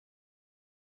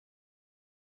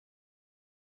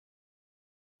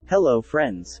Hello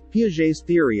friends. Piaget's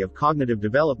theory of cognitive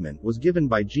development was given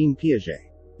by Jean Piaget.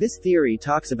 This theory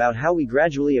talks about how we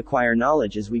gradually acquire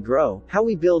knowledge as we grow, how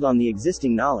we build on the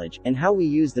existing knowledge, and how we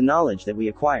use the knowledge that we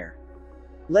acquire.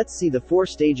 Let's see the 4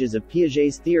 stages of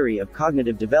Piaget's theory of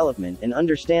cognitive development and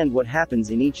understand what happens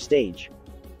in each stage.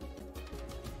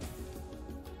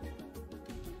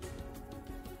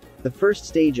 The first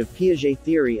stage of Piaget's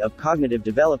theory of cognitive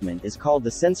development is called the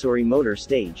sensorimotor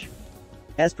stage.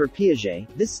 As per Piaget,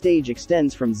 this stage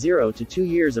extends from 0 to 2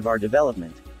 years of our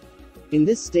development. In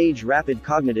this stage, rapid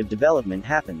cognitive development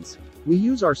happens. We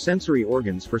use our sensory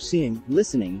organs for seeing,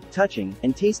 Listening, touching,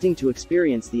 and tasting to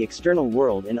experience the external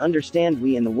world and understand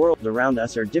we and the world around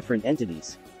us are different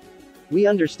entities. We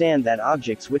understand that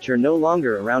objects which are no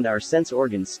longer around our sense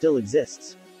organs still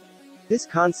exists. This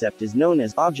concept is known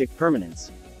as object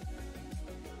permanence.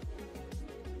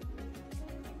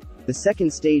 The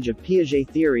second stage of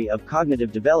Piaget's theory of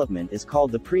cognitive development is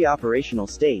called the pre-operational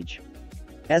stage.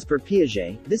 As per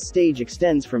Piaget, this stage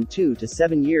extends from 2 to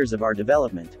 7 years of our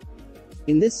development.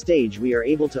 In this stage we are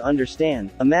able to understand,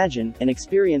 imagine, and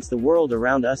experience the world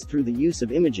around us through the use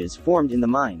of images formed in the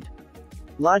mind.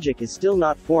 Logic is still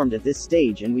not formed at this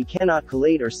stage and we cannot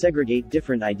collate or segregate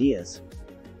different ideas.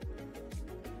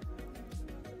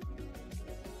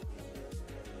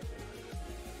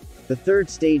 The third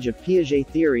stage of Piaget's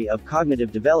theory of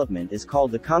cognitive development is called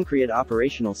the concrete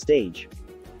operational stage.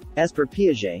 As per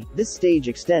Piaget, this stage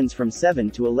extends from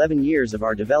 7 to 11 years of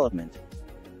our development.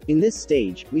 In this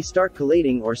stage, we start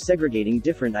collating or segregating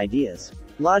different ideas.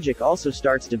 Logic also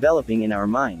starts developing in our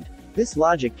mind. This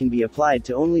logic can be applied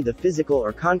to only the physical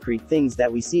or concrete things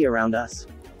that we see around us.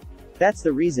 That's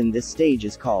the reason this stage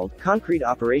is called concrete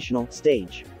operational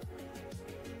stage.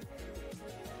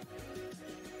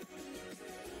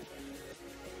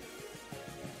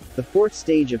 The fourth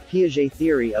stage of Piaget's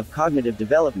theory of cognitive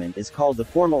development is called the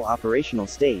formal operational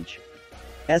stage.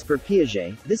 As per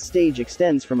Piaget, this stage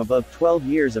extends from above 12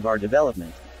 years of our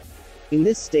development. In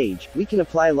this stage, we can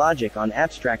apply logic on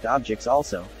abstract objects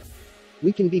also.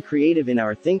 We can be creative in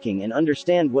our thinking and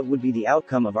understand what would be the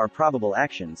outcome of our probable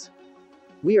actions.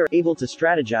 We are able to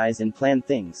strategize and plan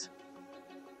things.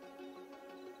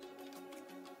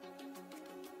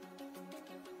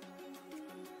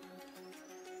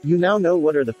 You now know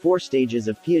what are the 4 stages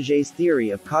of Piaget's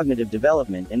theory of cognitive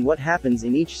development and what happens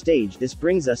in each stage. This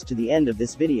brings us to the end of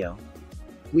this video.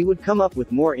 We would come up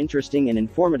with more interesting and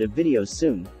informative videos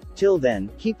soon. Till then,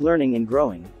 keep learning and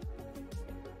growing.